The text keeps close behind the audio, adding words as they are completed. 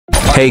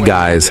Hey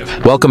guys,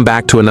 welcome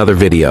back to another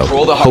video.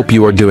 Hope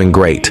you are doing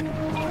great.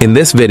 In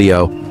this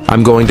video,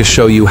 I'm going to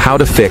show you how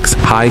to fix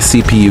high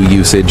CPU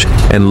usage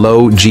and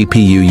low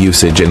GPU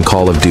usage in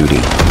Call of Duty.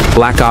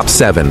 Black Ops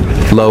 7,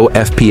 low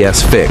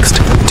FPS fixed,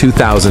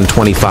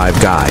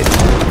 2025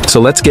 guide.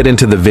 So let's get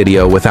into the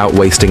video without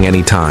wasting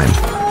any time.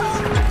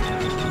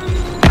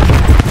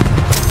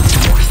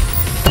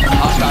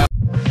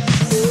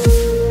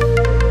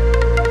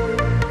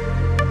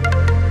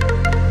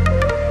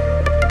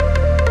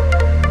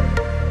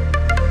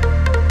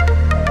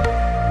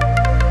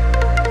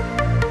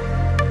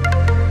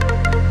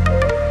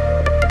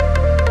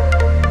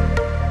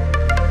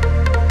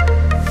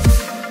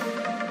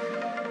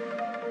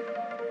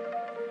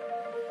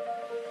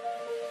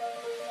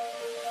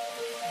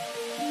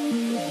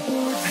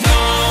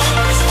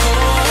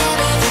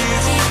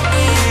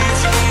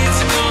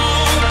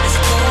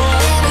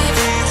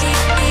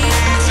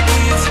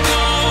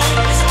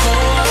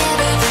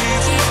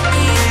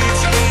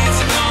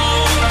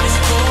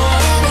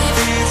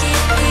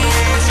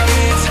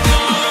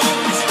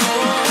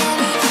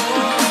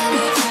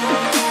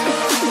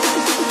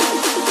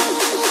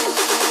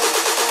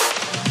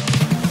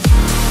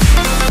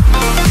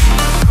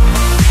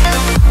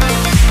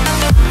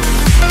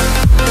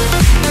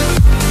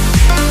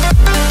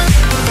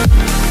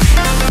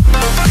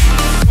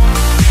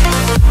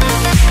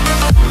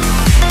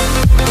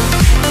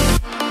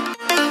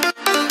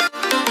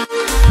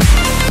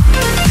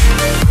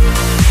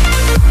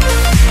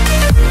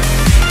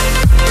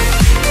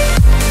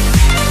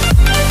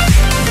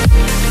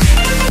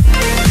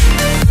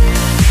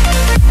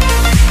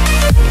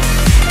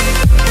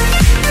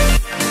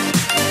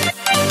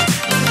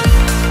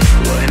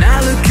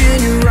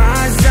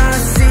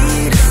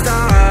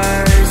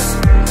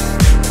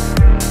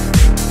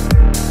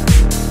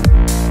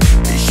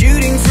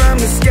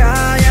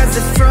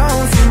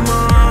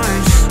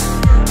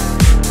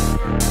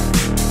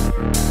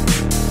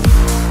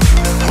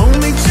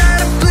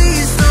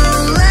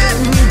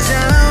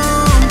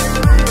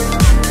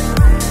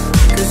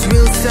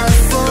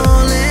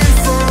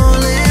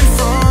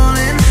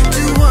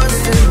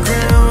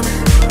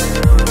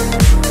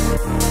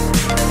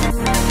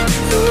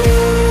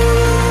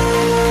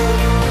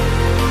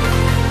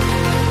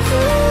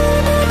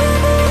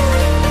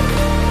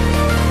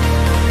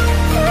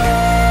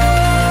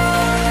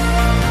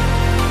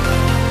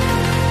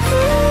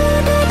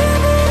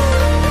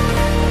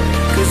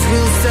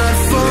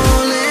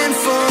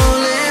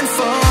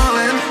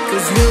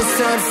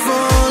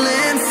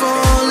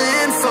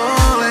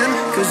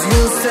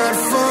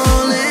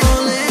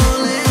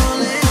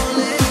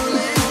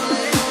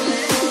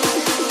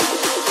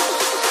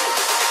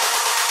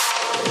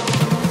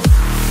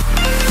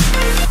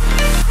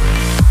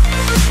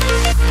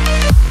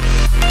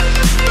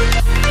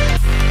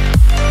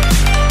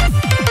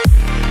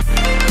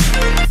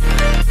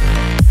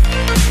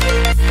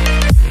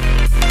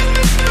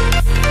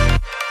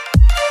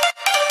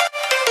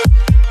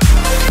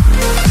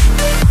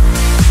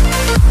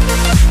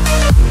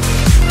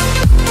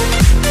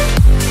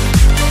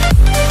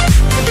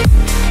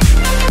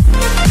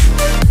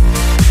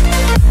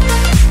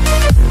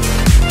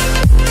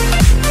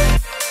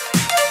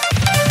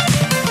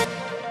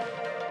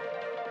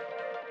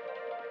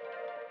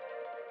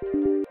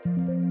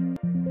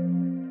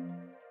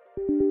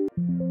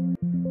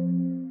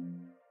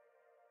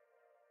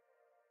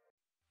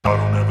 I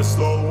don't ever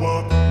slow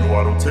up, no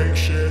I don't take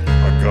shit.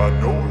 I got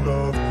no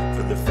love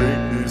for the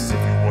fakeness.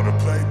 If you wanna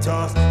play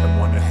tough and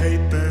wanna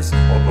hate this,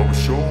 I'll always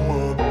show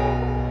up.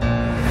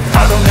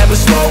 I don't ever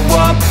slow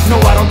up, no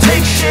I don't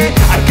take shit.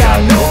 I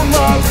got no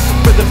love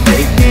for the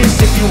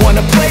fakeness. If you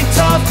wanna play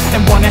tough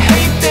and wanna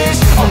hate this,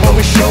 I'll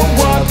always show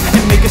up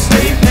and make a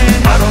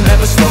statement. I don't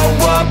ever slow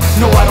up,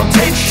 no I don't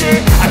take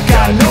shit. I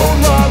got no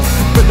love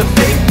for the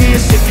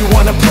fakeness. If you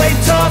wanna play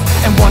tough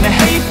and wanna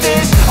hate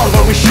this, I'll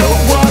always show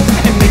up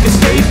and make a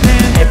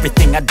statement.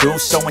 Everything I do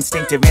so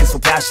instinctive and so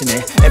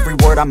passionate. Every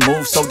word I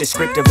move so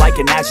descriptive like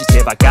an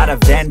adjective. I got a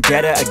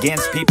vendetta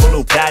against people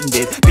who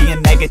patented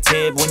being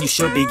negative when you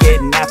should be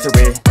getting after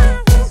it.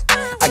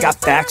 I got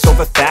facts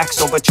over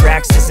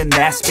tracks, this and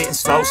that. Spitting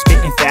slow,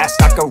 spitting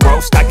fast. I could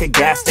roast, I could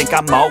gas. Think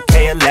I'm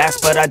okay at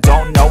last, but I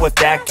don't know if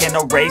that can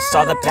erase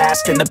all the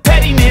past. And the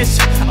pettiness,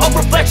 a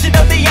reflection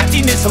of the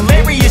emptiness.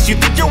 Hilarious, you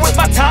think you're worth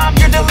my time,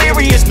 you're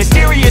delirious.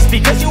 Mysterious,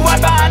 because you hide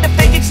behind a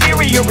fake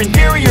exterior.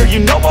 Inferior, you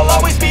know I'll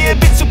always be a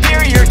bit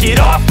superior. Get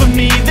off of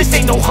me, this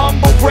ain't no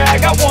humble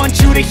brag. I want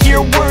you to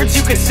hear words,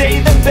 you can say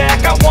them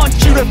back. I want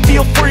you to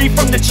feel free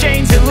from the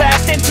chains at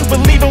last, and to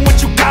believe in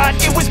what you got,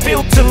 it was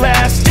built to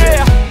last,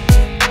 yeah.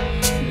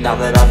 Now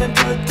that I've been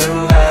put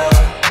through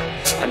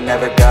hell, I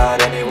never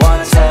got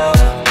anyone's help.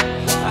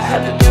 I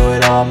had to do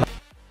it all myself.